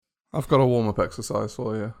I've got a warm-up exercise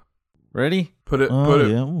for you. Ready? Put it.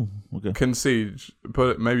 Yeah. Ooh, okay. Can Siege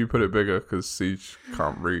put it bigger because Siege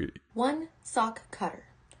can't read. 1 sock cutter.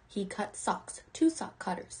 He cut socks. 2 sock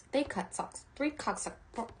cutters. They cut socks. 3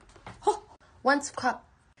 cocksuckers. Oh. 1 sock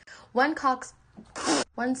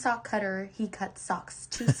cutter. He cut socks.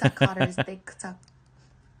 2 sock cutters. They cut.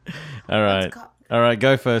 All right. All right.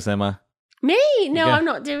 Go first, Emma. Me? No, Go. I'm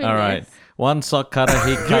not doing All this. right. 1 sock cutter,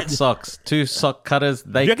 he cut socks. 2 sock cutters,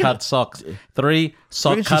 they cut socks. 3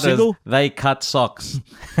 sock cutters, they cut socks.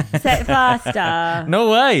 Say it faster. No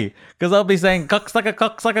way, because I'll be saying cocksucker,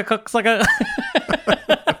 cocksucker, cocksucker.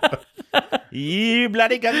 You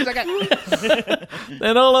bloody cocksucker.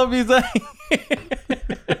 Then all I'll be saying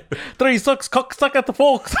 3 socks, cocksucker to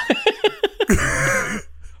forks.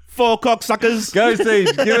 4 cocksuckers. Go,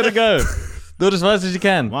 Siege, give it a go. Do it as fast as you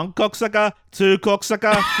can. 1 cocksucker, 2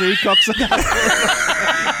 cocksucker, 3 cocksucker.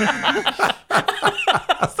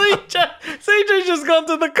 CJ's just gone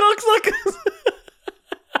to the cocksuckers.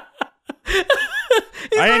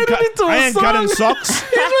 I ain't cutting socks.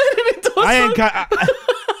 He's made it into a song.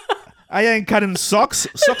 I ain't cutting socks.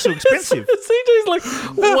 Socks are expensive. CJ's like,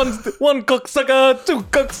 one cocksucker, 2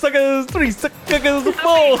 cocksuckers, 3 suckers,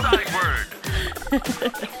 4.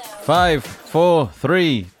 5, 4,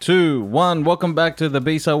 3, 2, 1. Welcome back to the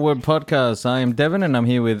BSW Podcast. I am Devin and I'm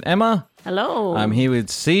here with Emma. Hello. I'm here with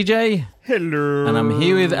CJ. Hello. And I'm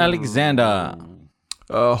here with Alexander.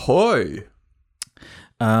 Ahoy.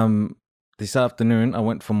 This afternoon I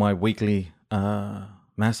went for my weekly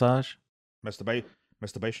massage. Masturbation.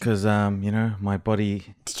 Because, my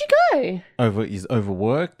body Did you go? is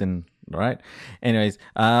overworked and, right? Anyways,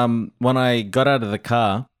 when I got out of the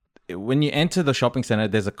car, when you enter the shopping center,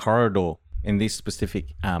 there's a corridor in this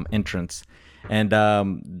specific entrance. And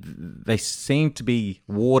they seem to be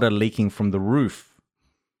water leaking from the roof.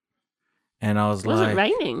 And I was Was it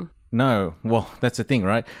raining? No. Well, that's the thing,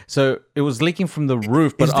 right? So it was leaking from the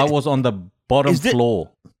roof, but I was on the bottom floor.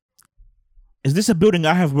 Is this a building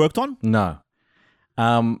I have worked on? No.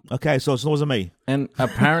 Okay, so it wasn't me. And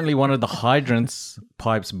apparently one of the hydrants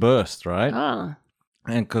pipes burst, right? Oh.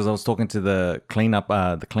 And because I was talking to the cleaner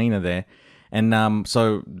there, and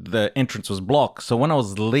so the entrance was blocked. So when I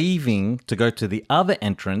was leaving to go to the other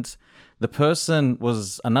entrance,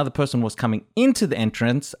 another person was coming into the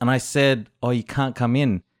entrance, and I said, "Oh, you can't come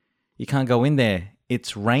in. You can't go in there.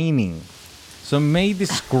 It's raining." So me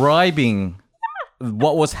describing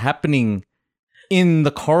what was happening in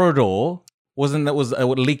the corridor was a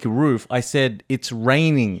leaky roof. I said, "It's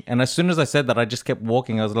raining." And as soon as I said that, I just kept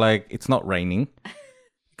walking. I was like, "It's not raining."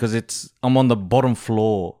 Because I'm on the bottom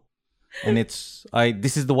floor, and this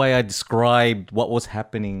is the way I described what was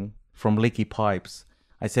happening from leaky pipes.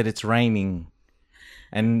 I said it's raining,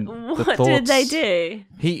 and What did they do?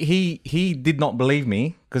 He did not believe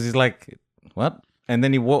me because he's like, "What?" And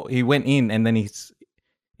then he went in, and then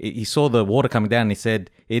he saw the water coming down. And he said,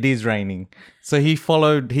 "It is raining." So he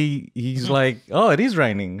followed. He's like, "Oh, it is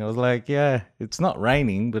raining." I was like, "Yeah, it's not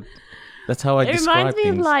raining, but that's how I describe things." It reminds me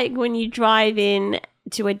of like when you drive in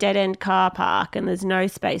to a dead-end car park and there's no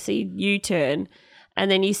space, so you U-turn and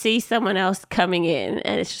then you see someone else coming in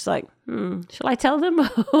and it's just like, shall I tell them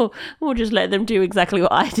or just let them do exactly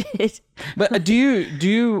what I did? But do you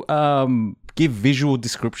give visual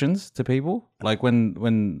descriptions to people? Like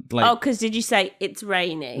when like... Oh, because did you say it's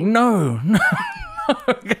raining? No.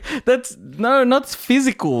 That's not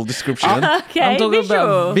physical description. Okay, I'm talking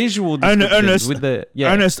about visual descriptions.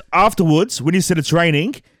 Ernest, afterwards, when you said it's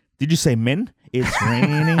raining, did you say men? It's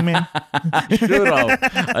raining, man.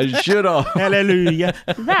 I should have. Hallelujah.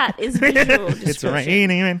 That is visual description. It's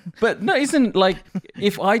raining, man. But no, isn't like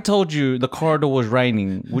if I told you the corridor was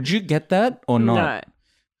raining, would you get that or not? No.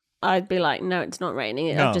 I'd be like, no, it's not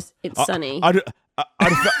raining. No. It's sunny. I'd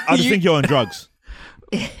think you're on drugs.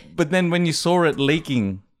 But then when you saw it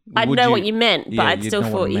leaking, I'd know what you meant, but I'd still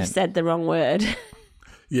thought you meant. said the wrong word.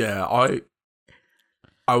 Yeah, I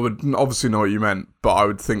would obviously know what you meant, but I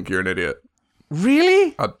would think you're an idiot.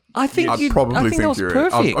 Really? I'd think you're perfect.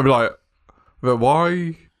 I'd be like, but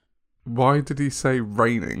why did he say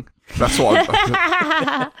raining? That's what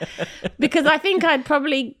Because I think I'd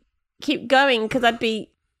probably keep going because I'd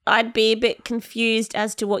be a bit confused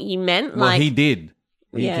as to what you meant. Well, he did.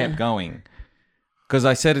 He kept going. Because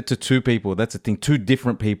I said it to 2 people. That's the thing. 2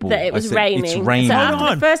 different people. That it was raining. It's raining. So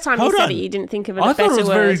after the first time you said it, you didn't think of it. I thought it was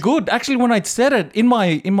very good. Actually, when I said it in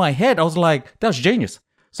my head, I was like, that was genius.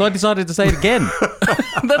 So I decided to say it again.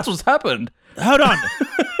 That's what's happened. Hold on.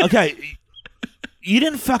 Okay. You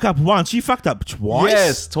didn't fuck up once. You fucked up twice?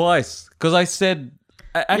 Yes, twice. Because I said,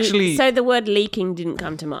 actually... So the word leaking didn't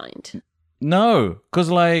come to mind? No, because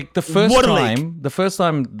like the first Water leak.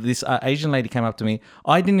 time this Asian lady came up to me,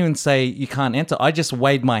 I didn't even say you can't enter. I just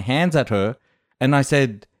waved my hands at her and I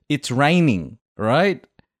said, it's raining, right?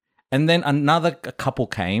 And then another couple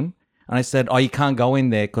came and I said, oh, you can't go in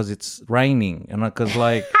there because it's raining. And because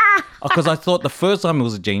I thought the first time it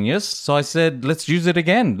was a genius. So I said, let's use it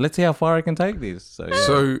again. Let's see how far I can take this. So, yeah.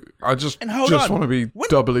 So I just And hold on. want to be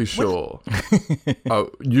doubly sure.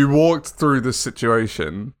 You walked through this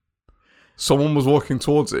situation. Someone was walking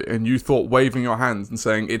towards it, and you thought waving your hands and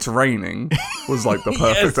saying "it's raining" was like the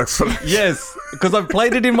perfect explanation. Yes, because I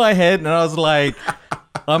played it in my head and I was like,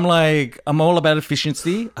 I'm all about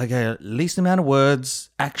efficiency. Okay, least amount of words,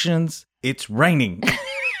 actions. It's raining.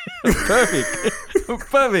 Perfect.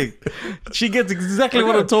 Perfect. She gets exactly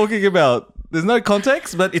what I'm talking about. There's no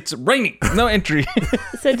context, but it's raining. No entry.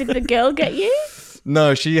 So did the girl get you?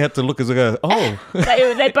 No, she had to look as I go, oh.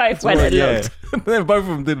 They both went and yeah. looked. They both of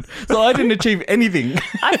them did. So I didn't achieve anything.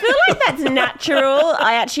 I feel like that's natural.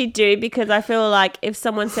 I actually do, because I feel like if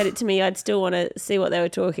someone said it to me, I'd still want to see what they were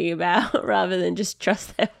talking about rather than just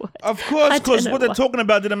trust their words. Of course, I because don't what know they're talking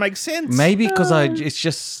about didn't make sense. Maybe because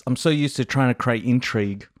I'm so used to trying to create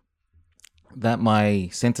intrigue that my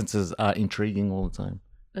sentences are intriguing all the time.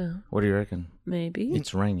 Oh, What do you reckon? maybe.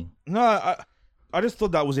 It's raining. No, I just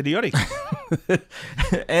thought that was idiotic.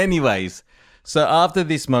 Anyways, so after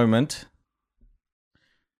this moment,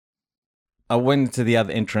 I went into the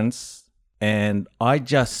other entrance and I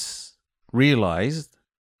just realized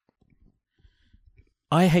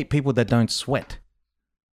I hate people that don't sweat.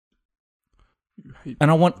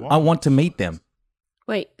 And I want to meet them.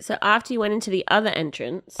 Wait, so after you went into the other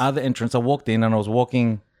entrance, Other entrance, I walked in and I was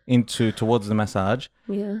walking towards the massage.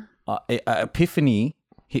 yeah, Epiphany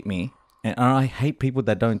hit me, and I hate people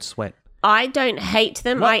that don't sweat. I don't hate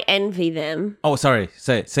them. I envy them. Oh, sorry.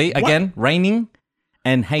 So, see, again, raining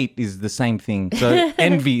and hate is the same thing. So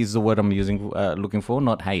envy is the word I'm looking for,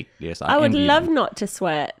 not hate. Yes, I would envy love them. not to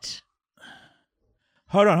sweat.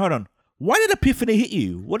 Hold on. Why did Epiphany hit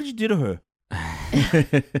you? What did you do to her?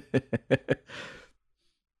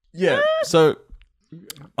 Yeah. So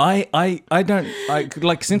I don't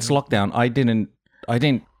like since lockdown I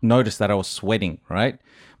didn't notice that I was sweating, right?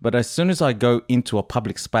 But as soon as I go into a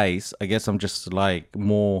public space, I guess I'm just like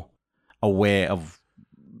more aware of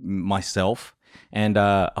myself, and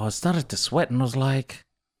I started to sweat, and I was like,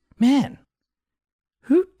 man,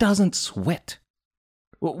 who doesn't sweat?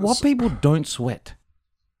 What people don't sweat?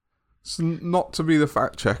 So not to be the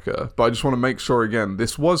fact checker, but I just want to make sure again,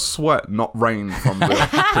 this was sweat, not rain from the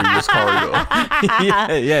previous corridor.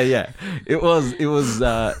 Yeah. It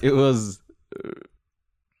was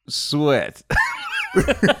sweat.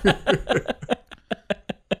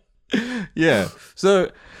 Yeah. So,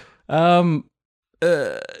 are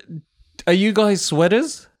you guys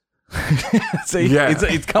sweaters? See, Yeah.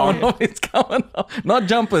 it's coming off. It's coming off. Not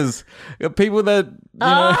jumpers. People that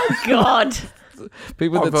Oh God!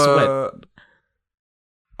 people that sweat.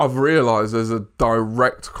 I've realised there's a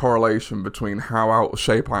direct correlation between how out of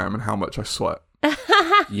shape I am and how much I sweat.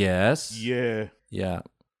 Yes. Yeah. Yeah.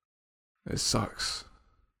 It sucks.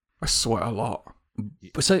 I sweat a lot.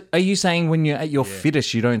 So, are you saying when you're at your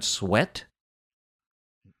fittest, you don't sweat?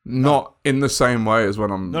 Not in the same way as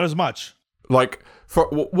when I'm Not as much. like. For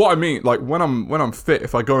what I mean, like when I'm fit,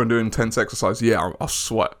 if I go and do intense exercise, yeah, I'll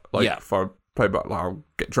sweat. Like Yeah. if I play back, like, I'll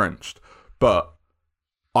get drenched. But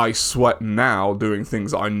I sweat now doing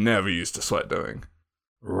things that I never used to sweat doing,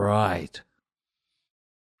 Right.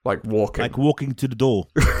 like walking. Like walking to the door.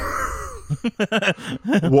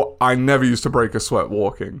 What I never used to break a sweat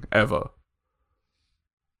walking ever.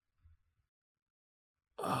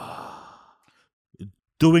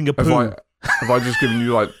 Doing a poo. Have I just given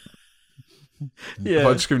you like? Yeah. Have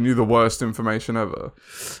I just given you the worst information ever?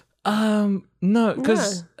 No,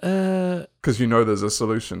 because Because you know there's a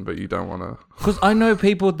solution, but you don't want to. I know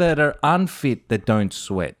people that are unfit that don't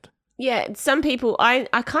sweat. Yeah, some people. I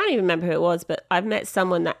can't even remember who it was, but I've met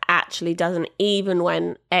someone that actually doesn't, even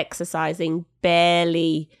when exercising,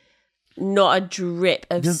 barely, not a drip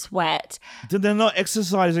of sweat. They're not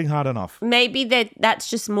exercising hard enough. Maybe that's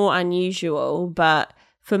just more unusual, but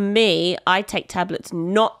for me, I take tablets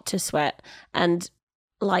not to sweat, and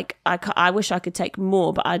like I wish I could take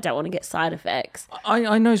more, but I don't want to get side effects.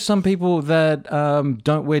 I know some people that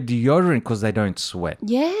don't wear deodorant because they don't sweat.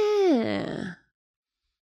 Yeah,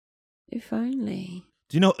 if only.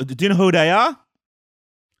 Do you know who they are?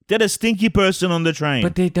 They're the stinky person on the train.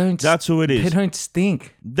 But they don't. That's who it is. They don't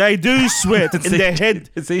stink. They do sweat in their head.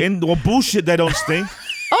 See? Well, bullshit, they don't stink.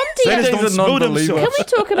 On They just deodorant, don't These are smell non-believers. themselves. can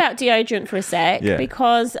we talk about deodorant for a sec? Yeah.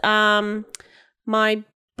 Because my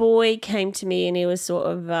boy came to me and he was sort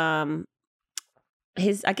of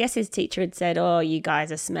I guess his teacher had said, "Oh, you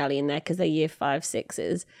guys are smelly in there because they're year 5,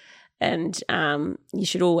 6s, and you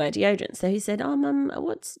should all wear deodorant." So he said, "Oh, Mum,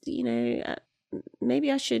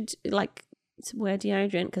 maybe I should wear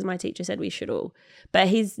deodorant because my teacher said we should all." But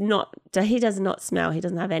he does not smell. He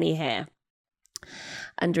doesn't have any hair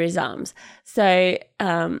under his arms. So,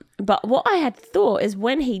 but what I had thought is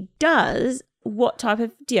when he does, what type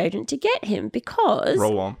of deodorant to get him, because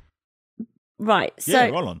Roll on. right. So Yeah,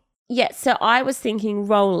 roll on. yeah, so I was thinking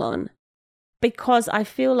roll on because I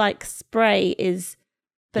feel like spray is.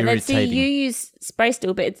 But let's see, irritating. you use spray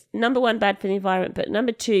still, but it's number 1 bad for the environment, but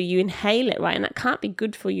number 2 you inhale it, right? And that can't be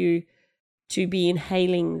good for you to be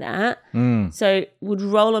inhaling that. So would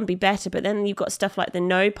roll on be better? But then you've got stuff like the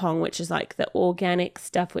no pong, which is like the organic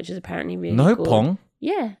stuff, which is apparently really No good. pong?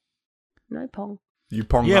 Yeah, no pong. You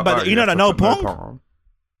pong. Yeah, that but back, you know have that to no put pong?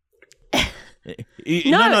 on.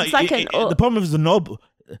 It's like the problem with the no.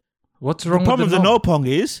 What's The wrong problem with with the no pong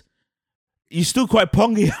is you're still quite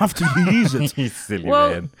pongy after you use it. You silly Well,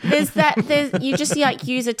 man. there's you just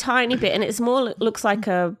use a tiny bit, and it's more looks like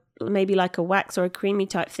maybe like a wax or a creamy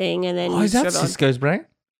type thing, and then Oh, you is that shove it on. Cisco's brain?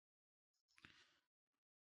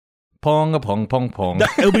 Pong, a pong, pong, pong.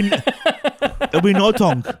 It'll be no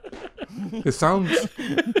tongue. It sounds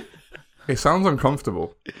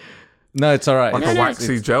uncomfortable, No, it's all right. like No, a no,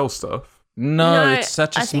 waxy gel stuff. No, it's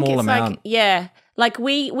such a I think small it's amount. Like, yeah, like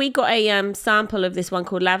we got a sample of this one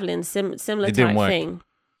called Lavalin, similar It didn't type work. thing.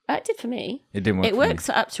 It did for me. It didn't work It for works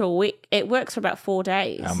for up to a week. It works for about 4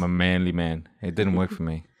 days. me. I'm a manly man. It didn't work for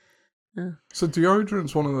me. So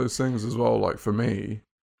deodorant's one of those things as well. Like for me,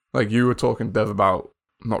 like you were talking, Dev, about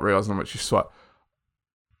not realizing how much you sweat.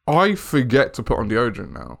 I forget to put on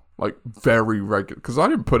deodorant now, like very regular, because I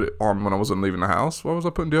didn't put it on when I wasn't leaving the house. What was I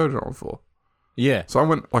putting deodorant on for? Yeah. So I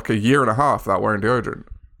went like a year and a half without wearing deodorant.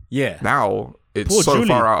 Yeah. Now it's Poor so Julie.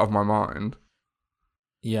 far out of my mind.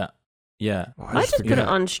 Yeah. Yeah. I just put it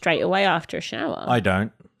on straight away after a shower. I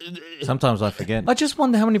don't. Sometimes I forget. I just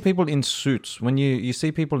wonder how many people in suits, when you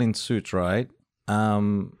see people in suits, right?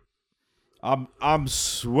 I'm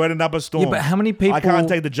sweating up a storm. Yeah, but how many people... I can't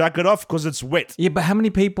take the jacket off because it's wet. Yeah, but how many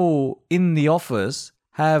people in the office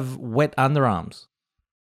have wet underarms?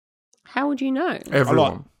 How would you know?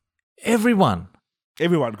 Everyone. Everyone.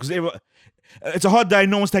 Everyone, because it's a hot day.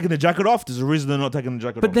 No one's taking the jacket off. There's a reason they're not taking the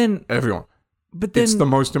jacket But off. then... Everyone. But then... It's the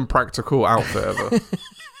most impractical outfit ever.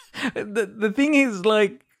 the thing is,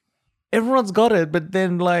 like, everyone's got it, but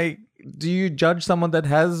then, like, do you judge someone that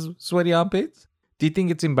has sweaty armpits? Do you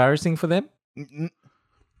think it's embarrassing for them?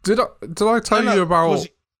 Did I tell you about? 'cause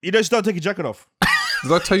you just don't take your jacket off.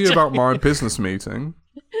 Did I tell you about my business meeting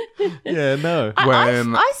Yeah, no.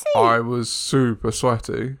 when I see. I was super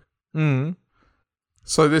sweaty? Mm.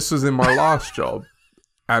 So this was in my last job,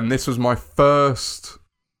 and this was my first.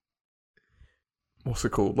 What's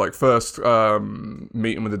it called? Like first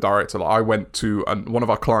meeting with the director. Like, I went to one of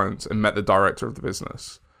our clients and met the director of the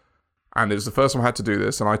business, and it was the first time I had to do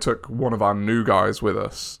this. And I took one of our new guys with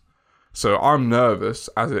us, so I'm nervous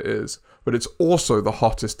as it is, but it's also the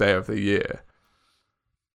hottest day of the year.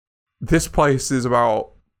 This place is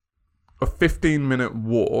about a 15-minute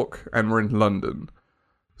walk, and we're in London.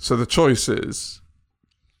 So the choice is: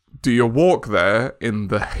 do you walk there in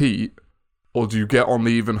the heat? Or do you get on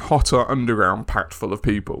the even hotter underground packed full of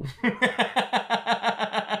people?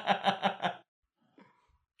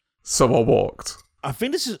 So I walked. I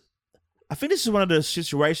think this is one of those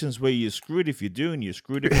situations where you're screwed if you do and you're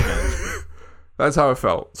screwed if you don't. That's how I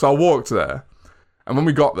felt. So I walked there. And when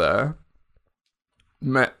we got there,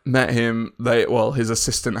 met him. His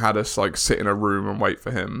assistant had us like sit in a room and wait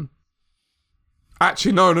for him.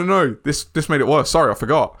 Actually, no. This made it worse. Sorry, I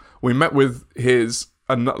forgot. We met with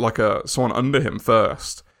someone under him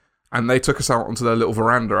first, and they took us out onto their little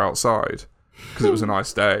veranda outside because it was a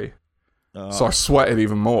nice day. So I sweated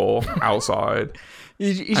even more outside.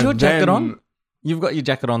 Is And your jacket then- on? You've got your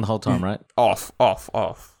jacket on the whole time, right? Off.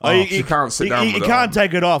 Oh, You can't sit down. He with it can't on.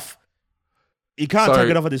 take it off. He can't So- take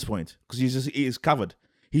it off at this point because he's covered.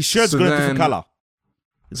 His shirt's So got a different then- color.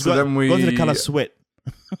 It's so got, then we- got the color sweat.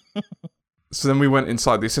 So then we went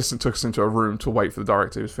inside. The assistant took us into a room to wait for the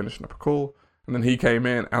director who was finishing up a call. And then he came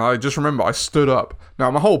in, and I just remember I stood up.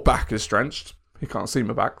 Now, my whole back is drenched. He can't see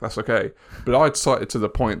my back. That's okay. But I'd sweated to the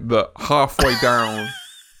point that halfway down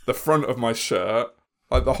the front of my shirt,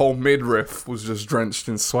 like the whole midriff was just drenched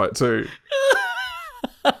in sweat too.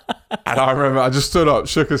 And I remember I just stood up,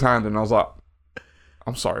 shook his hand, and I was like,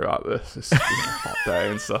 I'm sorry about this. It's a hot day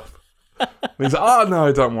and stuff. And he's like, oh,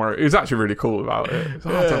 no, don't worry. He was actually really cool about it. He's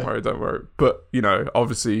like, oh, don't worry. But,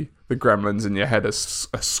 obviously the gremlins in your head are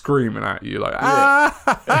screaming at you like,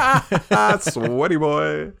 sweaty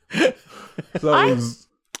boy. With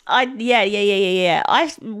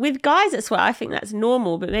guys that sweat, I think that's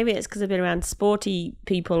normal, but maybe it's because I've been around sporty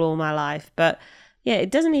people all my life. But yeah, I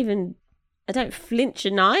don't flinch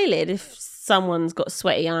an eyelid if someone's got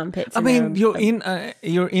sweaty armpits. I mean, you're in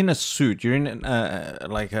a suit. You're in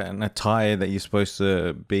like an attire that you're supposed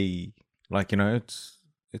to be like,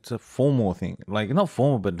 it's a formal thing. Like not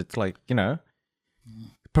formal, but it's like,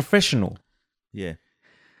 professional. Yeah.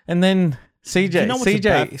 And then CJ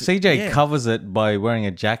covers covers it by wearing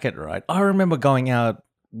a jacket, right? I remember going out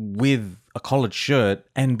with a collared shirt,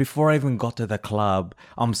 and before I even got to the club,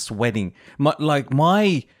 I'm sweating.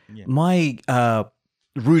 My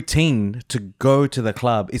routine to go to the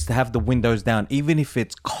club is to have the windows down, even if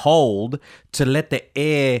it's cold, to let the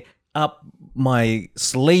air up my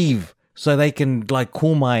sleeve so they can like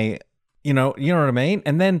cool my, you know what I mean?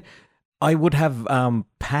 And then I would have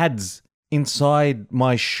pads inside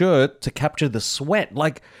my shirt to capture the sweat.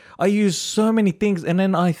 Like I use so many things, and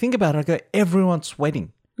then I think about it, I go, everyone's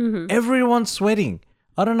sweating. Mm-hmm. Everyone's sweating.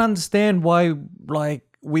 I don't understand why like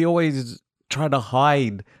we always try to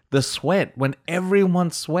hide the sweat when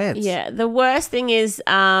everyone sweats. Yeah, the worst thing is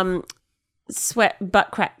butt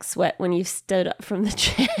crack sweat when you've stood up from the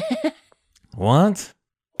chair. What?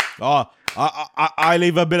 Oh, I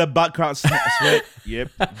leave a bit of butt crack sweat.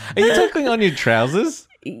 Yep. Are you talking on your trousers?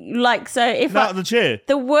 Like, so if Not the chair.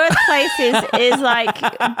 The worst place is like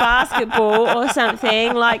basketball or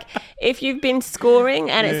something. Like if you've been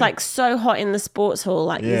scoring and it's like so hot in the sports hall,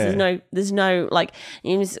 like there's no like,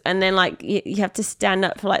 and then like you have to stand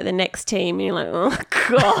up for like the next team, and you're like, oh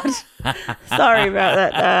god, sorry about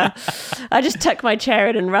that. I just tuck my chair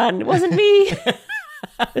in and run. It wasn't me.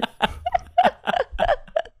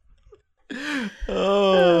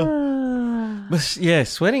 But yeah,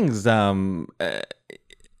 sweating's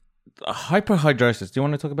hyperhidrosis. Do you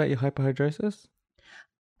want to talk about your hyperhidrosis?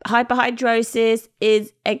 Hyperhidrosis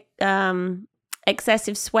is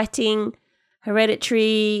excessive sweating,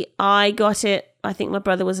 hereditary. I got it. I think my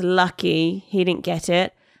brother was lucky he didn't get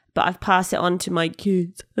it, but I've passed it on to my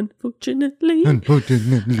kids, unfortunately. I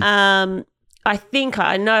know I've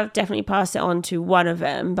definitely passed it on to one of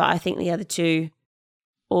them, but I think the other two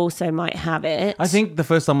also might have it. I think the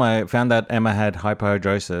first time I found out Emma had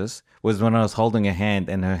hyperhidrosis was when I was holding her hand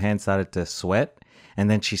and her hand started to sweat, and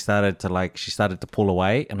then she started to pull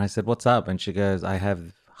away, and I said, "What's up?" And she goes, "I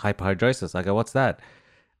have hyperhidrosis." I go, "What's that?"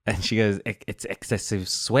 And she goes, "It's excessive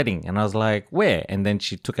sweating." And I was like, "Where?" And then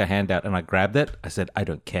she took her hand out and I grabbed it. I said, "I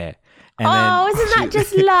don't care." And isn't that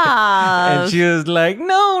just love? And she was like,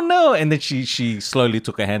 no. And then she slowly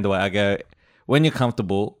took her hand away. I go, "When you're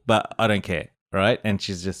comfortable, but I don't care." Right? And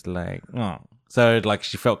she's just like, oh. So like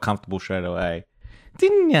she felt comfortable straight away.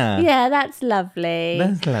 Didn't ya? Yeah, that's lovely.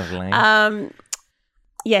 That's lovely.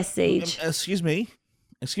 Yes, Siege. Excuse me,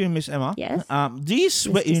 Miss Emma. Yes. Do you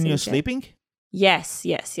sweat when you're sleeping? Yes.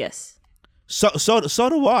 So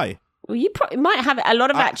do I. Well, you might have it. A lot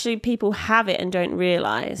of actually people have it and don't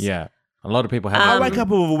realise. Yeah. A lot of people have I wake up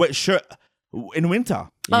with a wet shirt in winter.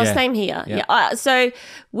 Oh, Yeah. same here. Yeah. So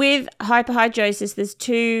with hyperhidrosis, there's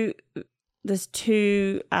two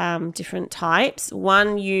different types.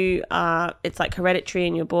 One, it's like hereditary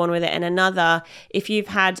and you're born with it, and another, if you've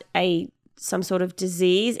had some sort of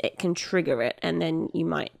disease, it can trigger it, and then you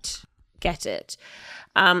might get it.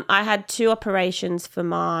 I had 2 operations for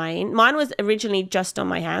mine. Mine was originally just on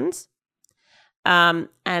my hands,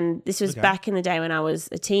 and this was back in the day when I was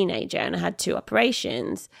a teenager, and I had 2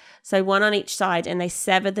 operations. So one on each side, and they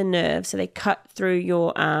severed the nerve, so they cut through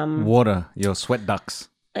your your sweat ducts.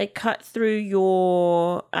 They cut through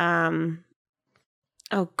your oh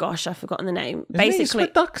gosh, I've forgotten the name. Isn't it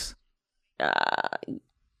sweat ducts?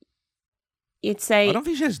 It's a I don't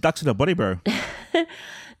think she has ducts in her body, bro.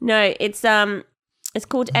 No, it's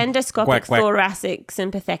called endoscopic Quack, quack. thoracic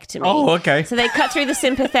sympathectomy. Oh, okay. So they cut through the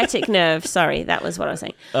sympathetic nerve. Sorry, that was what I was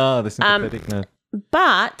saying. Oh, the sympathetic nerve.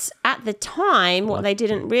 But at the time, what they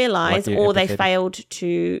didn't realise, like or they empathetic. failed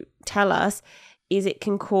to tell us, is it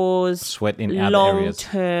can cause Sweat in other areas.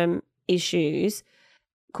 long-term issues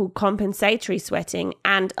called compensatory sweating,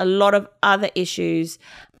 and a lot of other issues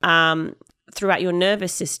throughout your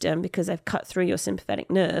nervous system, because they've cut through your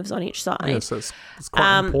sympathetic nerves on each side. Yeah, so it's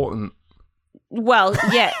quite important. Well,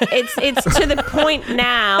 yeah, it's to the point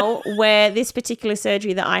now where this particular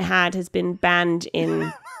surgery that I had has been banned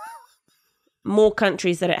in more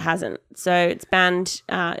countries than it hasn't. So it's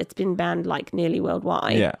been banned like nearly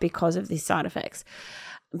worldwide because of these side effects.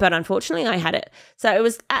 But unfortunately, I had it. So it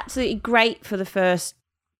was absolutely great for the first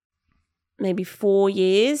maybe 4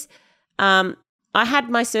 years. I had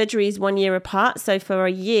my surgeries 1 year apart. So for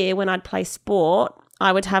a year when I'd play sport,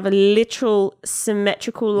 I would have a literal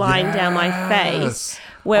symmetrical line down my face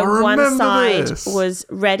where I one remember side this. was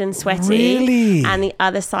red and sweaty Really? and the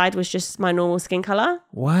other side was just my normal skin color.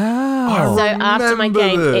 Wow. So after my remember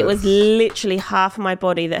game, it this. was literally half of my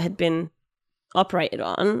body that had been operated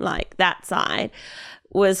on, like that side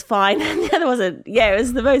was fine and the other wasn't. Yeah, it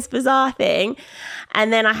was the most bizarre thing.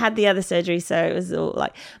 And then I had the other surgery, so it was all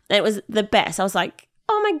like, it was the best. I was like,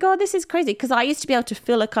 oh my God, this is crazy. Because I used to be able to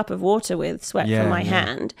fill a cup of water with sweat from my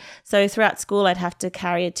hand. So throughout school, I'd have to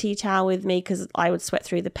carry a tea towel with me because I would sweat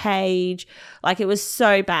through the page. Like, it was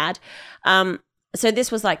so bad. So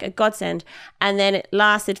this was like a godsend. And then it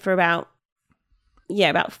lasted for about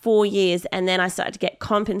 4 years. And then I started to get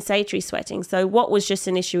compensatory sweating. So what was just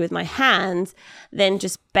an issue with my hands then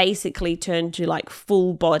just basically turned to like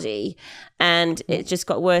full body. And it just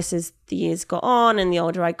got worse as the years got on and the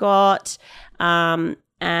older I got.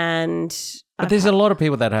 But there's a lot of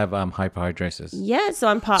people that have hyperhidrosis. Yeah, so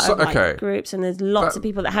I'm part of like groups, and there's lots of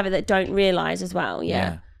people that have it that don't realize as well.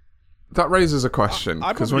 Yeah. That raises a question,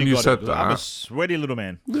 I because probably when you got said it. I'm a that, sweaty little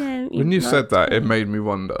man. Yeah. when you said that, it made me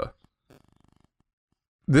wonder.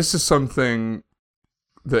 This is something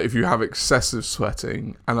that if you have excessive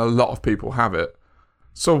sweating, and a lot of people have it,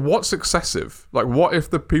 so what's excessive? Like, what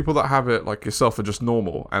if the people that have it, like yourself, are just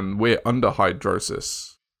normal, and we're under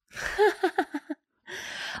hydrosis?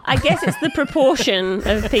 I guess it's the proportion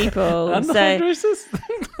of people. So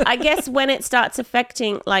I guess when it starts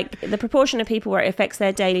affecting, like the proportion of people where it affects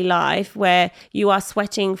their daily life, where you are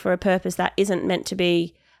sweating for a purpose that isn't meant to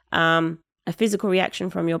be a physical reaction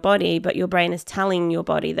from your body, but your brain is telling your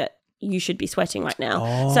body that you should be sweating right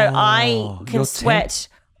now. So I can sweat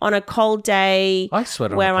on a cold day. I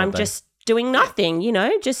sweat on where a cold I'm day. just doing nothing,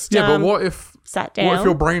 just But what if sat down. What if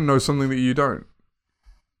your brain knows something that you don't?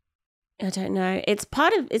 I don't know. It's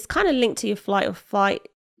kind of linked to your flight or fight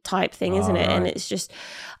type thing, isn't it? right. And it's just,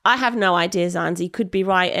 I have no idea, Zanzi. You could be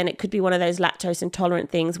right, and it could be one of those lactose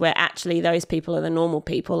intolerant things where actually those people are the normal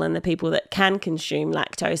people, and the people that can consume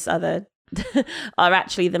lactose are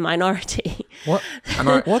actually the minority. What? And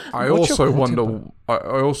I What's also your wonder. I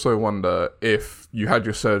also wonder if you had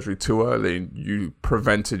your surgery too early, and you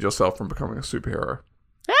prevented yourself from becoming a superhero.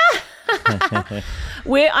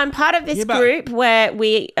 I'm part of this group where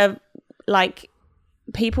we like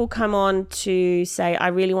people come on to say, I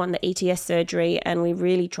really want the ETS surgery, and we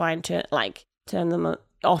really trying to like turn them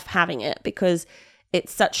off having it because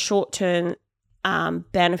it's such short-term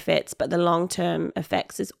benefits, but the long-term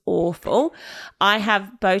effects is awful. I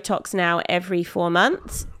have Botox now every 4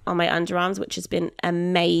 months on my underarms, which has been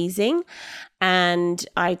amazing, and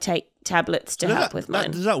I take tablets to help with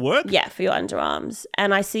mine. Does that work? Yeah, for your underarms.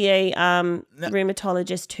 And I see a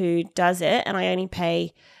rheumatologist who does it, and I only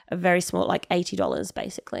pay a very small, like $80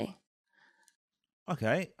 basically.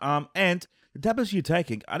 Okay. And the tablets you're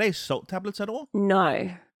taking, are they salt tablets at all?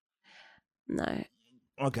 No.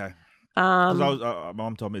 Okay. Because my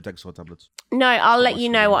mom told me to take salt tablets. No, I'll let you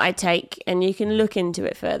know what I take, and you can look into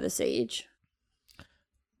it further, Siege.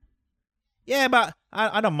 Yeah, but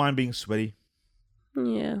I don't mind being sweaty.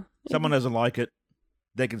 Yeah. Someone doesn't like it,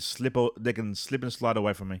 they can slip and slide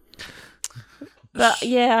away from me. But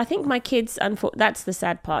yeah, I think my kids, that's the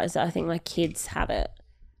sad part, is that I think my kids have it.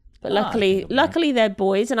 But luckily they're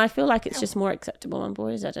boys, and I feel like it's just more acceptable on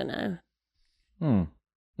boys. I don't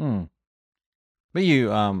know. But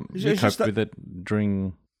you It's cope just with it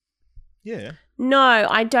during. Yeah. No,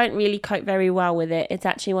 I don't really cope very well with it. It's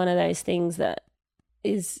actually one of those things that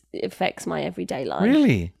affects my everyday life.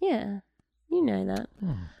 Really? Yeah, you know that.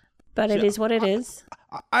 But it is what it is.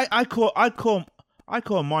 I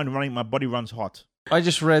call mine running. My body runs hot. I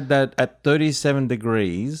just read that at 37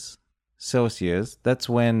 degrees Celsius, that's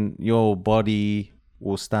when your body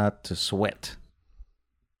will start to sweat.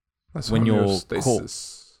 That's when you're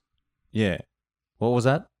homeostasis. Yeah. What was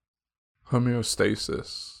that?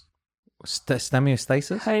 Homeostasis.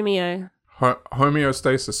 Stamostasis?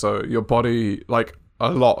 Homeostasis. So your body, like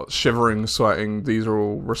a lot, shivering, sweating. These are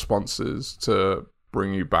all responses to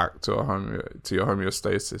bring you back to your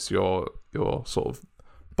homeostasis. Your sort of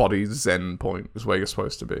body's zen point is where you're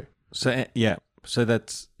supposed to be. So yeah. So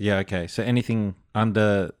that's okay. So anything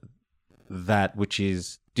under that, which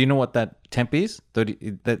is, do you know what that temp is?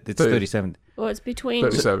 30. It's 37. Well, it's between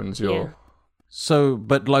 37's your. Yeah. So,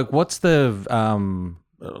 but like, what's the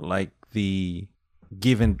like the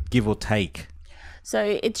give or take?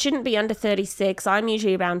 So it shouldn't be under 36. I'm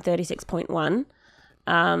usually around 36.1.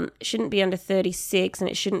 It shouldn't be under 36, and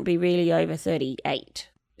it shouldn't be really over 38.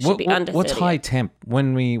 It should be under 38. What's high temp?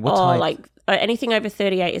 What's high? Like anything over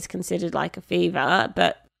 38 is considered like a fever,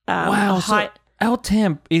 but wow, high Our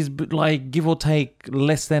temp is like give or take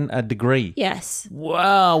less than a degree. Yes.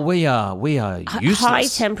 Wow, we are useless. High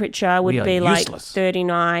temperature would We are be like useless.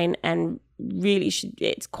 39 and really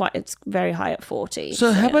it's very high at 40.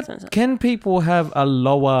 So how yeah, about can people have a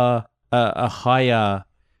lower, a higher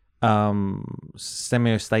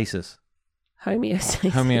semiostasis?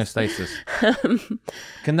 homeostasis.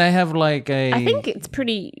 Can they have like a? I think it's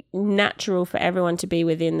pretty natural for everyone to be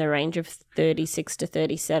within the range of 36 to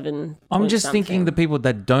 37. I'm just thinking the people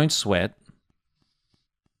that don't sweat.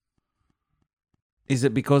 Is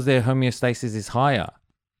it because their homeostasis is higher?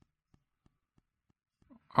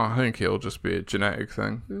 I think it'll just be a genetic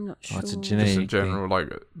thing. I'm not sure. Oh, it's a Just genetic in general, like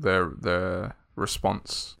their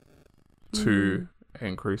response to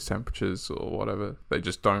increased temperatures or whatever. They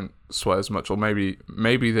just don't sweat as much, or maybe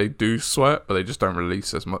they do sweat, but they just don't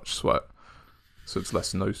release as much sweat, so it's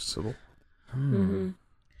less noticeable. Now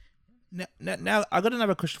I got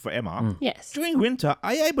another question for Emma. Yes. During winter,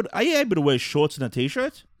 are you able to wear shorts and a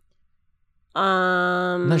t-shirt?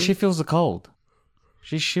 No, she feels the cold.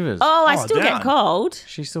 She shivers. Oh, I Oh, still damn. get cold.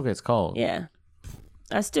 She still gets cold. Yeah.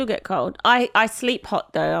 I still get cold. I sleep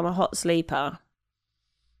hot though. I'm a hot sleeper.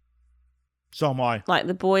 So am I. Like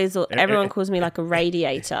the boys, everyone calls me like a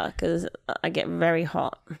radiator because I get very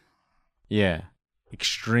hot. Yeah,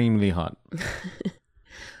 extremely hot.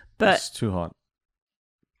 But It's too hot.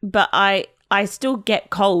 but I still get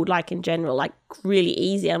cold, like in general, like really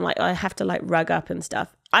easy. I'm like, I have to like rug up and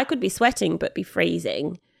stuff. I could be sweating but be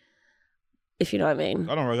freezing, if you know what I mean.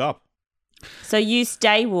 I don't rug up. So you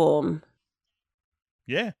stay warm.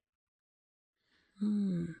 Yeah.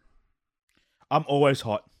 I'm always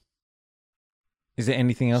hot. Is there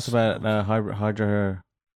anything else about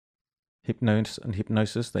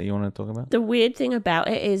hypnosis that you want to talk about? The weird thing about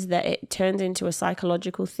it is that it turns into a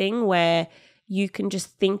psychological thing where you can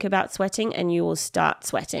just think about sweating and you will start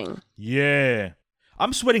sweating. Yeah.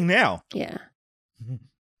 I'm sweating now. Yeah.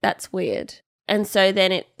 That's weird. And so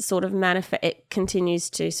then it sort of it continues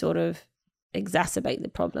to sort of exacerbate the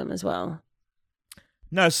problem as well.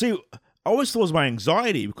 No, see, I always thought it was my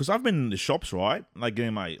anxiety because I've been in the shops, right? Like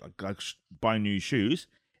getting buying new shoes,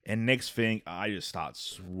 and next thing I just start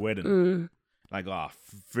sweating. Like,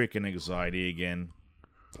 freaking anxiety again.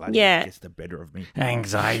 Like, Yeah. it gets the better of me.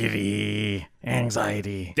 Anxiety.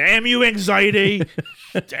 Damn you, anxiety!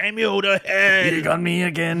 Damn you to hell! You got me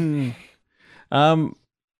again.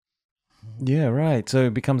 Yeah, right. So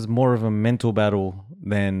it becomes more of a mental battle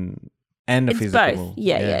and a It's physical. both.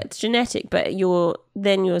 Yeah, it's genetic, but your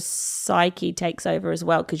psyche takes over as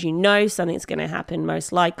well because you know something's going to happen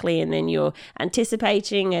most likely, and then you're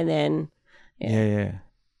anticipating, and then Yeah.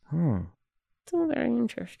 it's all very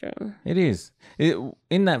interesting. It is.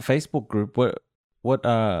 In that Facebook group, what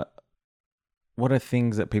are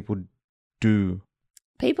things that people do?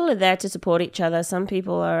 People are there to support each other. Some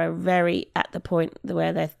people are very at the point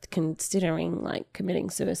where they're considering like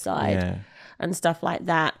committing suicide and stuff like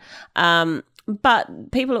that.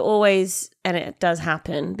 But people are always, and it does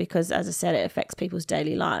happen because, as I said, it affects people's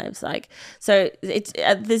daily lives. Like, so it's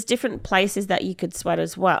there's different places that you could sweat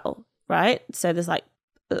as well, right? So there's like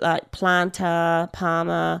plantar,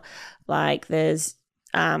 palmar, like there's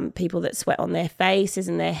people that sweat on their faces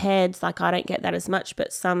and their heads. Like I don't get that as much,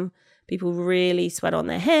 but some people really sweat on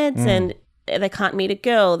their heads and they can't meet a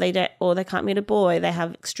girl, they can't meet a boy, they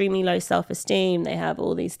have extremely low self-esteem, they have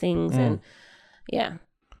all these things and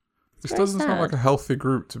This doesn't sound like a healthy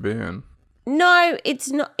group to be in. No,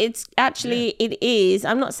 it's not. It's actually, it is.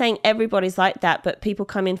 I'm not saying everybody's like that, but people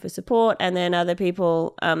come in for support and then other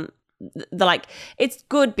people, they're like, it's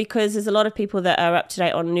good because there's a lot of people that are up to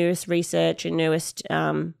date on newest research and newest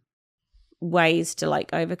ways to like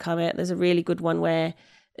overcome it. There's a really good one where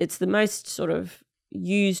it's the most sort of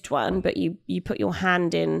used one, but you put your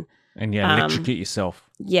hand in And electrocute yourself.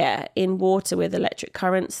 in water with electric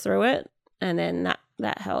currents through it, and then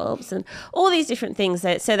that helps, and all these different things.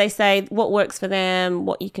 So they say what works for them,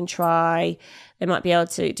 what you can try. They might be able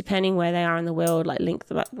to, depending where they are in the world, like link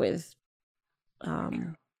them up with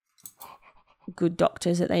good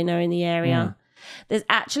doctors that they know in the area. There's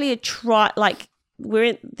actually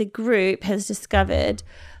the group has discovered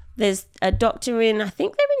there's a doctor in, I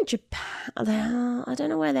think they're in Japan. I don't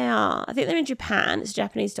know where they are. I think they're in Japan. It's a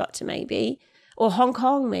Japanese doctor maybe, or Hong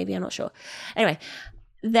Kong maybe, I'm not sure. Anyway,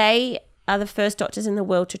 they are the first doctors in the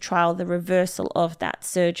world to trial the reversal of that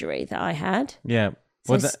surgery that I had. Yeah.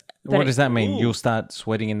 So What does that mean? You'll start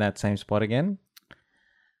sweating in that same spot again?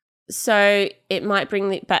 So it might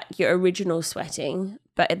bring back your original sweating,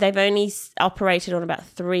 but they've only operated on about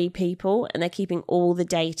 3 people and they're keeping all the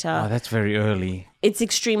data. Oh, that's very early. It's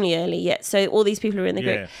extremely early, yeah. So all these people are in the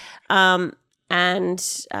group. and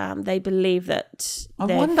they believe that I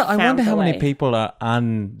they've wonder found how the many way. people are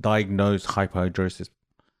undiagnosed hyperhidrosis.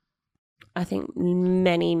 I think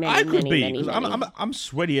many, I could be many. because I'm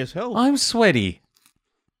sweaty as hell. I'm sweaty.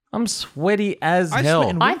 I'm sweaty as I hell.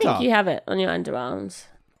 sweat in I think winter. you have it on your underarms.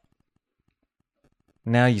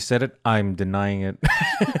 Now you said it, I'm denying it.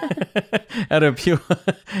 out of pure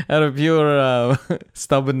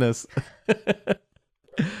stubbornness.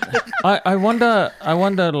 I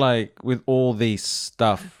wonder, like, with all these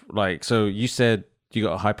stuff, like, so you said you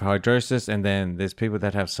got hyperhidrosis, and then there's people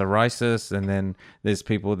that have psoriasis, and then there's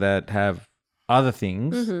people that have other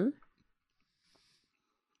things. Mm-hmm.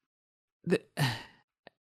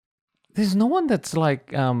 There's no one that's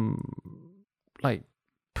like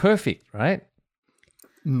perfect, right?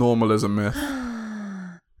 Normal is a myth.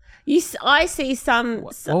 I see some.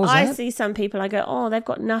 What was I that? see some people. I go, oh, they've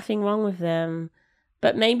got nothing wrong with them,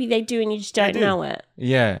 but maybe they do, and you just don't do. know it.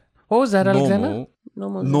 Yeah. What was that, Alexander?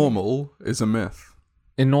 Normal. Normal is a myth.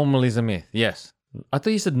 Normal is a myth. Yes. I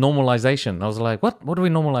thought you said normalization. I was like, what? What are we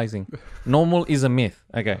normalizing? Normal is a myth.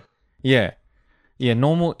 Okay. Yeah. Yeah.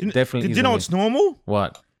 Normal definitely. Did is you a know myth. what's normal?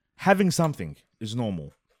 What? Having something is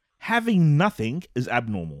normal. Having nothing is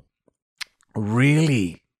abnormal.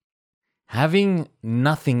 Really? Having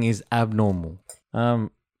nothing is abnormal.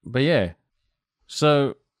 But yeah.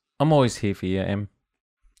 So I'm always here for you, Em.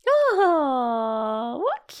 Oh,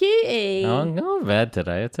 what cutie! I'm not bad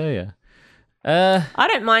today, I tell you. I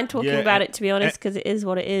don't mind talking Yeah, about it, to be honest, because it is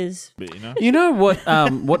what it is. But, you know, You know what?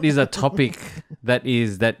 What is a topic that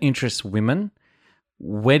interests women?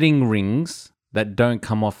 Wedding rings that don't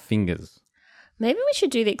come off fingers. Maybe we should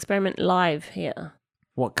do the experiment live here.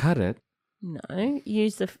 What? Cut it? No,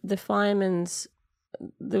 use the fireman's.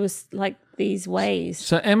 There was like these ways.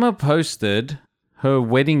 So Emma posted her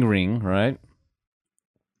wedding ring, right?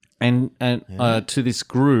 And to this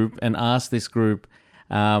group, and asked this group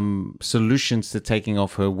solutions to taking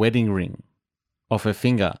off her wedding ring off her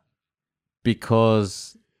finger,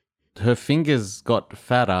 because her fingers got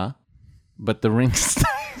fatter, but the ring stayed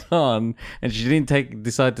on, and she didn't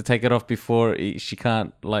decide to take it off before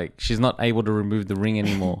she's not able to remove the ring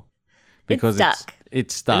anymore because stuck.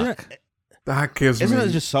 It's stuck. That gives Isn't me it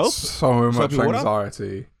just soap? so much Soapy water?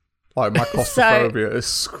 anxiety. Like, my claustrophobia is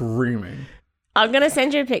screaming. I'm gonna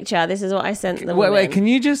send you a picture. This is what I sent the Wait, women. can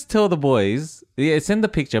you just tell the boys? Yeah, send the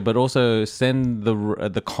picture, but also send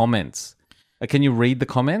the comments. Can you read the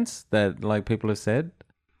comments that like people have said?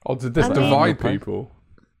 Oh, did this I mean- divide people?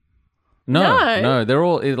 No, they're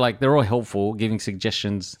all helpful, giving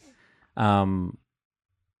suggestions. Some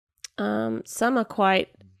are quite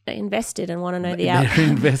invested and want to know the They're outcome.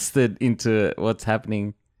 invested into what's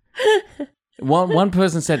happening. One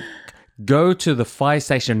person said, "Go to the fire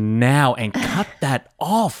station now and cut that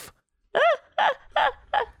off."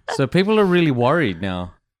 So people are really worried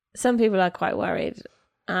now. Some people are quite worried,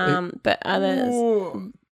 but others. Or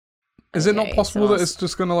is it not Okay, possible so that it's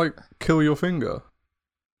just gonna like kill your finger?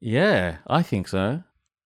 Yeah, I think so.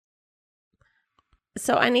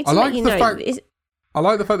 So I need I to like let you the know. fact- I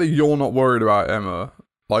like the fact that you're not worried about Emma.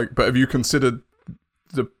 Like, but have you considered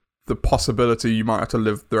the possibility you might have to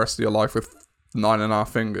live the rest of your life with 9.5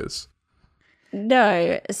 fingers?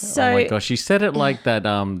 No, so Oh my gosh, she said it like that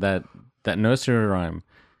that nursery rhyme.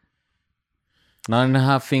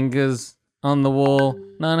 9.5 fingers on the wall,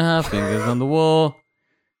 9.5 fingers on the wall.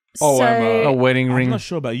 Oh, so Emma. A wedding I'm ring. not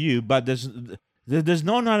sure about you, but there's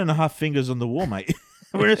no 9.5 fingers on the wall, mate.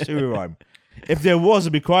 We're a sewer rhyme. If there was,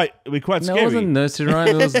 it'd be quite No, it scary. wasn't nursery rhyme.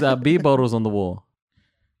 It was beer bottles on the wall.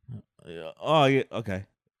 Oh, yeah, okay.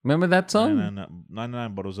 Remember that song?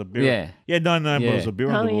 99 bottles of beer. Yeah. Yeah, 99 Yeah. bottles of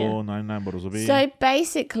beer on the Oh, yeah. wall, 99 bottles of beer. So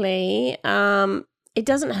basically, it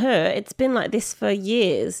doesn't hurt. It's been like this for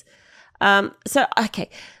years. Okay,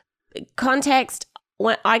 context.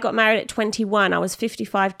 When I got married at 21, I was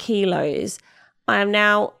 55 kilos. I am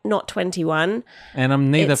now not 21. And I'm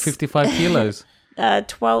neither It's- 55 kilos.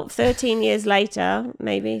 13 years later,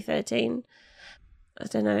 maybe 13. I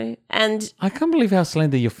don't know. And I can't believe how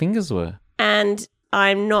slender your fingers were.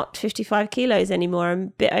 I'm not 55 kilos anymore. I'm a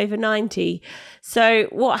bit over 90. So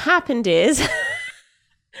what happened is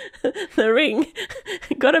the ring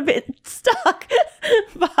got a bit stuck,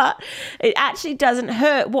 but it actually doesn't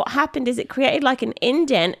hurt. What happened is it created like an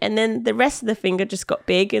indent, and then the rest of the finger just got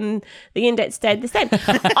big and the indent stayed the same.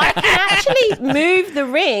 I can actually move the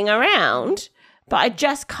ring around, but I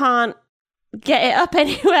just can't get it up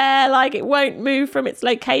anywhere. Like, it won't move from its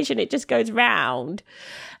location. It just goes round.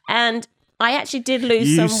 And I actually did lose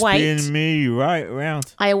You some weight. spin me right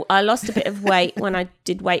round. I lost a bit of weight when I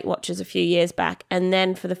did Weight Watchers a few years back, and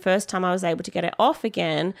then for the first time I was able to get it off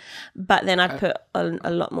again, but then I put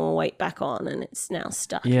a lot more weight back on, and it's now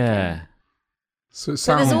stuck. Yeah. again. So it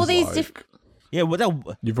So sounds there's all these like different. Yeah, well,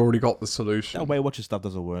 that you've already got the solution. Weight Watchers stuff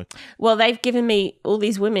doesn't work. Well, they've given me, all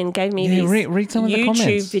these women gave me Yeah, these read some of the YouTube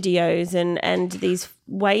comments. videos and these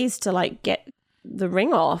ways to like get the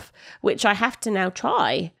ring off, which I have to now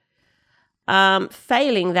try.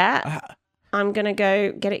 Failing that, I'm gonna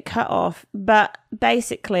go get it cut off. But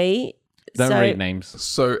basically, Don't so, read names.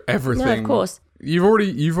 So everything. No, of course. You've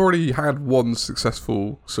already had one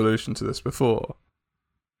successful solution to this before.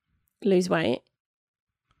 Lose weight.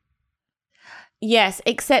 Yes,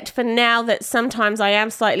 except for now that sometimes I am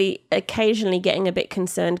occasionally getting a bit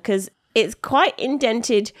concerned because it's quite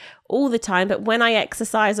indented all the time. But when I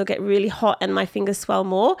exercise or get really hot and my fingers swell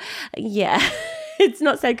more, yeah, it's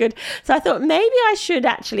not so good. So I thought maybe I should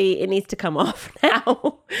it needs to come off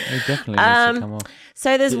now. It definitely needs to come off.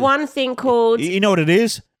 So there's one thing called... You know what it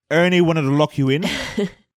is? Ernie wanted to lock you in,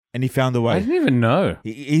 and he found a I way. didn't even know.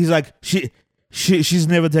 He's like, she's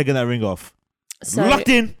never taken that ring off. So Locked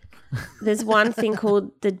in. there's one thing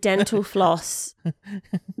called the dental floss,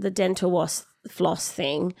 the dental floss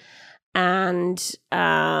thing, and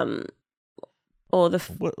or the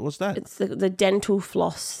What's that? it's the dental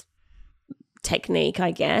floss technique,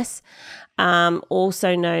 I guess.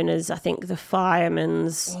 Also known as, I think, the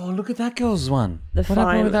fireman's. Oh, look at that girl's one. The What happened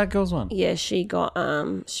fire- with that girl's one? Yeah, she got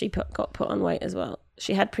got put on weight as well.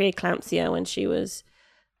 She had preeclampsia when she was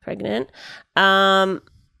pregnant.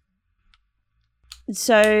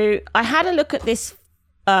 So I had a look at this.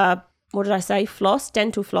 What did I say?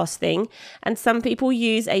 Dental floss thing, and some people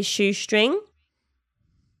use a shoestring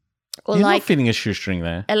or You're like not fitting a shoestring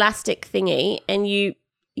there. elastic thingy, and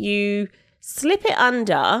you slip it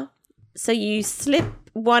under. So you slip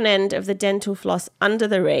one end of the dental floss under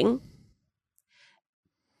the ring,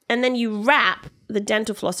 and then you wrap the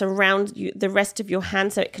dental floss around the rest of your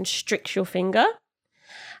hand so it constricts your finger.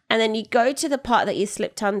 And then you go to the part that you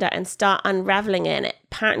slipped under and start unraveling it, and it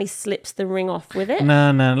apparently slips the ring off with it.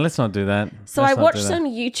 No, let's not do that. So Let's I not watched do that. some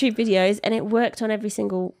YouTube videos and it worked on every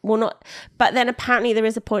single, but then apparently there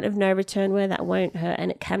is a point of no return where that won't hurt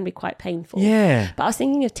and it can be quite painful. Yeah. But I was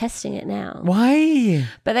thinking of testing it now. Why?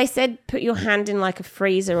 But they said put your hand in like a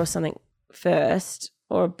freezer or something first,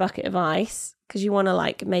 or a bucket of ice, because you want to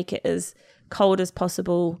like make it as cold as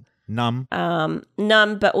possible. Numb.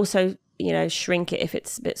 Numb, but also, shrink it if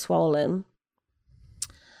it's a bit swollen.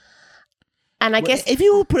 And I guess if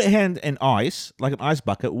you would put a hand in ice, like an ice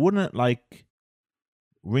bucket, wouldn't it like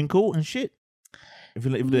wrinkle and shit? If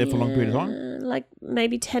you leave it there for a long period of time? Like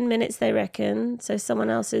maybe 10 minutes, they reckon. So someone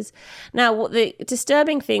else's. Now, what the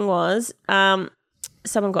disturbing thing was,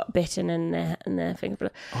 someone got bitten in their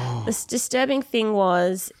finger. Oh. The disturbing thing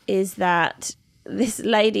is that this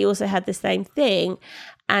lady also had the same thing,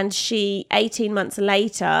 and 18 months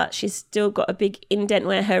later, she's still got a big indent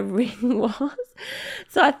where her ring was.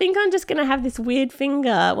 So I think I'm just going to have this weird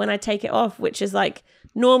finger when I take it off, which is like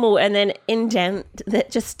normal, and then indent that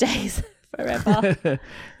just stays forever.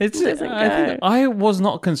 Doesn't go. I was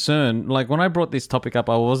not concerned. Like when I brought this topic up,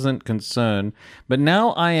 I wasn't concerned, but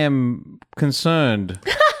now I am concerned.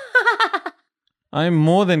 I'm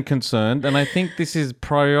more than concerned, and I think this is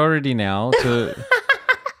priority now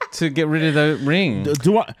to get rid of the ring.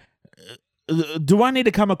 Do I need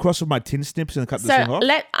to come across with my tin snips and cut this thing So off?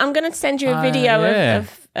 I'm going to send you a video yeah.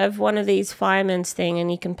 of one of these firemen's thing,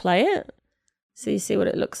 and you can play it, so you see what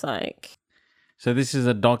it looks like. So this is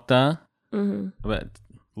a doctor. Mm-hmm. But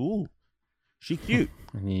Ooh, she cute.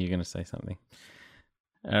 I knew you were going to say something.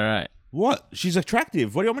 All right. What? She's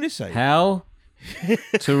attractive. What do you want me to say? How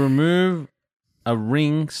to remove a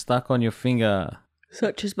ring stuck on your finger.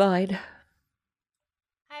 Such as mine.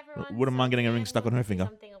 Hi everyone. Wouldn't mind getting a ring I'm stuck on gonna her do finger.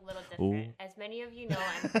 Something a little different. As many of you know,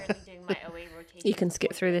 I'm currently doing my OA rotation. You can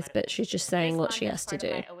skip through this bit. She's just saying what she has to do.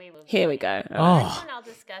 do. Here we go. The Oh. next one I'll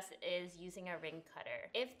discuss is using a ring cutter.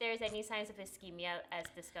 If there's any signs of ischemia, as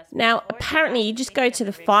discussed Now, before, apparently, you just go to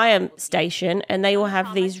the fire station and they will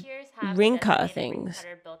have these ring cutter things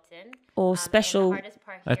or special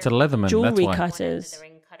That's a Leatherman. That's jewelry why. cutters.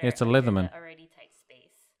 It's a Leatherman. Already tight space.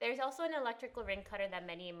 There's also an electrical ring cutter that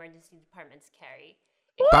many emergency departments carry.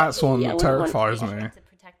 That's one Yeah, that we terrifies me. To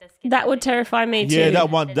protect the skin That would damage. terrify me too. Yeah, that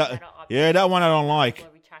one. That one I don't like.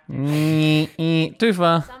 Too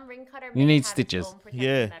far. Some ring cutter You may need have its stitches. own protective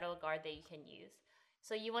Yeah. metal guard that you can use.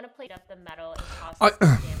 So you want to plate up the metal and cause I-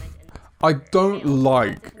 some damage. And I don't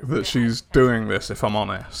like that she's doing this, if I'm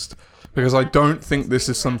honest, because I don't think this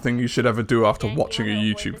is something you should ever do after watching a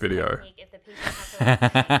YouTube video.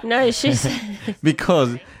 No, she's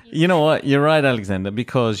Because you know what, you're right, Alexander.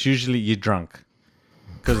 Because usually you're drunk.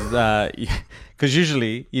 Because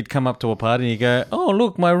usually you'd come up to a party and you go, "Oh,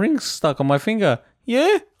 look, my ring's stuck on my finger.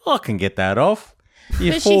 Yeah, I can get that off."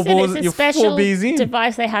 You're But she said it's a you're special 4 beers in.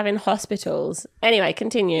 device they have in hospitals. Anyway,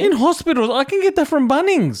 continue. In hospitals, I can get that from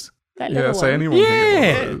Bunnings. That Yeah, little say one. anyone can get one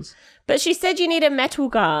Yeah. of those. But she said you need a metal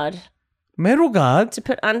guard Metal guard. to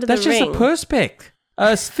put under That's the just ring. a perspex.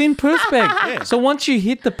 A thin perspex. So once you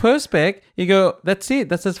hit the perspex, you go, that's it.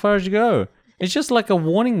 That's as far as you go. It's just like a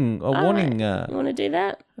warning. You want to do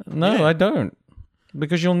that? No, I don't.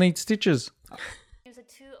 Because you'll need stitches.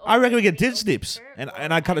 I reckon we get tin snips, and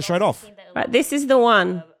I cut it straight off. Right, this is the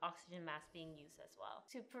one. Oxygen mask being used as well.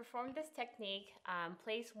 To perform this technique,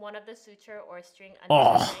 place one of the suture or string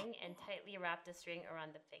under the ring and tightly wrap the string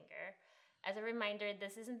around the finger. As a reminder,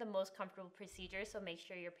 this isn't the most comfortable procedure, so make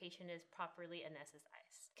sure your patient is properly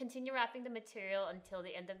anesthetized. Continue wrapping the material until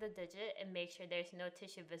the end of the digit and make sure there's no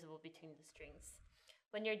tissue visible between the strings.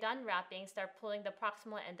 When you're done wrapping, start pulling the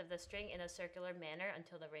proximal end of the string in a circular manner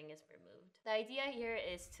until the ring is removed. The idea here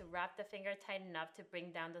is to wrap the finger tight enough to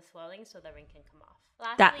bring down the swelling so the ring can come off.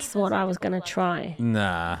 Lastly, That's the what I was surgical going to try. glove.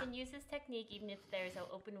 Nah. You can use this technique even if there is an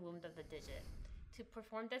open wound of the digit. To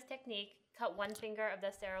perform this technique, cut one finger of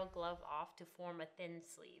the sterile glove off to form a thin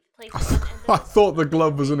sleeve. Place one end of I the thought the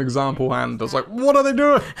glove was an example hand. I was like, what are they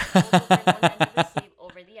doing? fold one end of the sleeve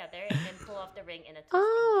over the other and then pull off the ring in a twisting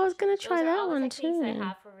Oh, I was going to Those try are that all the one techniques I too.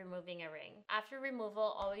 have for removing a ring. After removal,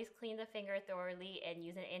 always clean the finger thoroughly and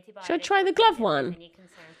use an antibiotic. Should I try the to glove prevent one? Any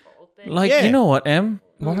concern for open. Like, Yeah. you know what, Em?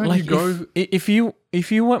 Why don't like you go? If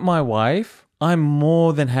you weren't my wife, I'm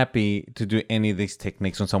more than happy to do any of these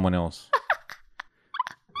techniques on someone else.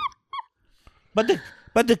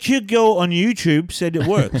 But the cute girl on YouTube said it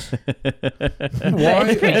works. Why,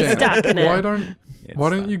 It's pretty again, stuck, isn't it? why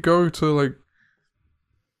don't you go to like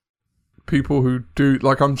people who do?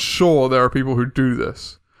 Like, I'm sure there are people who do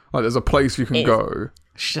this. Like, there's a place you can It's- go.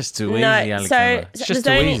 It's just too easy, No, Alexander. It's just too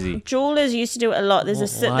there's only easy. jewelers used to do it a lot. There's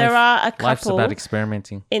Well, there are a Life's couple about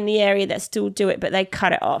experimenting. in the area that still do it, but they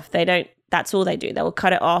cut it off. They don't. That's all they do. They will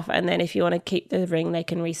cut it off, and then if you want to keep the ring, they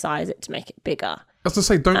can resize it to make it bigger. As to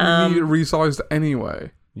say, don't you need it resized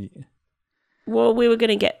anyway? Well, we were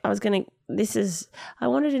gonna get. I was gonna. This is. I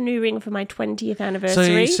wanted a new ring for my 20th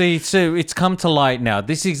anniversary. So it's come to light now.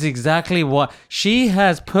 This is exactly what she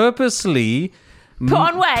has purposely Put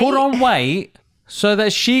on weight. so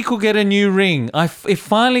that she could get a new ring. It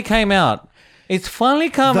finally came out. It's finally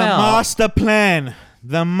come The out. master plan.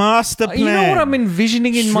 The master plan. You know what I'm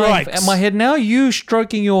envisioning in Strikes. my head now? You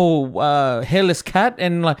stroking your hairless cat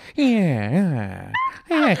and like, yeah,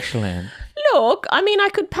 excellent. Look, I mean, I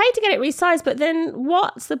could pay to get it resized, but then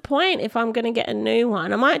what's the point if I'm going to get a new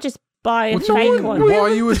one? I might just buy a fake one. Why are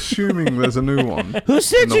you assuming there's a new one? Who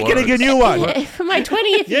said In the you're getting a works. new one? Yeah, for my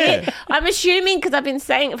 20th year. I'm assuming because I've been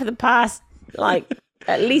saying it for the past, like,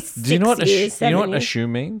 at least 6 Do you know what years, do you know 7 what years.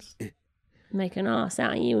 assume means? Make an ass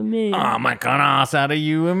out of you and me. Oh, make an ass out of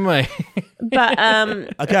you and me. But,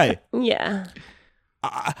 Okay, yeah.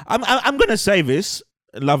 I'm gonna say this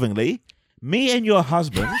lovingly. Me and your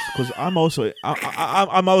husband, because I'm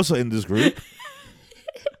also in this group.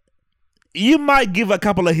 You might give a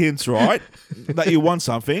couple of hints, right? That you want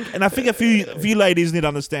something, and I think a few ladies need to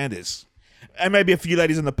understand this, and maybe a few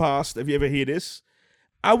ladies in the past. If you ever hear this,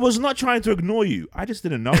 I was not trying to ignore you. I just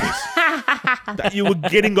didn't notice that you were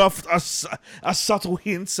getting off a subtle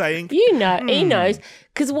hint saying, You know, he knows.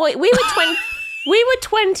 Because we were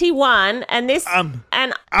 21 and this,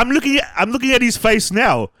 and I'm looking at his face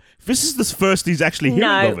now. This is the first he's actually hearing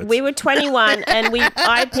of no, it. we were 21 and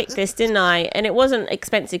I picked this, didn't I? And it wasn't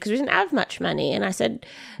expensive because we didn't have much money. And I said,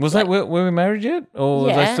 Was that were we married yet, or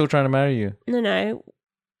was I Yeah. still trying to marry you? no.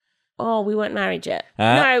 Oh, we weren't married yet.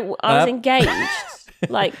 Ah. No, I was engaged.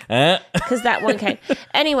 Like, Eh? because that one came.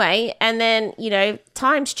 Anyway, and then, you know,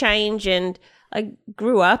 times change and I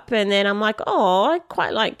grew up and then I'm like, oh, I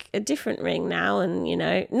quite like a different ring now. And, you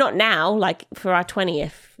know, not now, like for our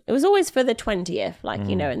 20th. It was always for the 20th, like,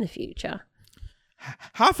 you know, in the future.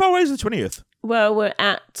 How far away is the 20th? Well, we're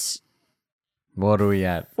at What are we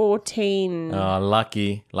at? 14, Oh,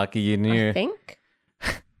 lucky you knew. I think.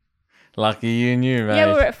 Lucky you knew, mate. Yeah,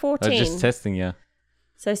 we're at I was 14. just testing you.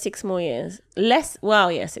 So 6 more years. Less,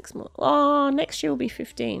 well, yeah, 6 more. Oh, next year will be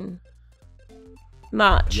 15.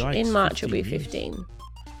 March. Yikes, In March will be 15 15.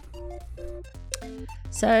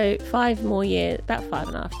 So 5 more years, about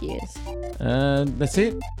 5.5 years. That's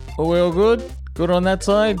it. Are we all good? Good on that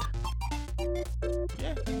side?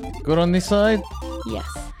 Good on this side? Yes.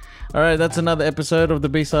 All right, that's another episode of the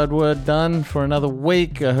B-Side Word done for another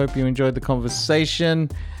week. I hope you enjoyed the conversation.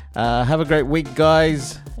 Have a great week,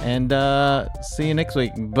 guys, and see you next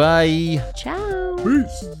week. Bye. Ciao.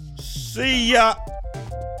 Peace. See ya.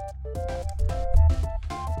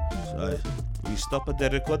 So, we stop at the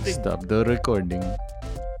recording. Stop the recording.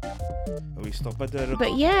 We stop at the recording.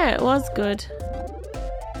 But yeah, it was good.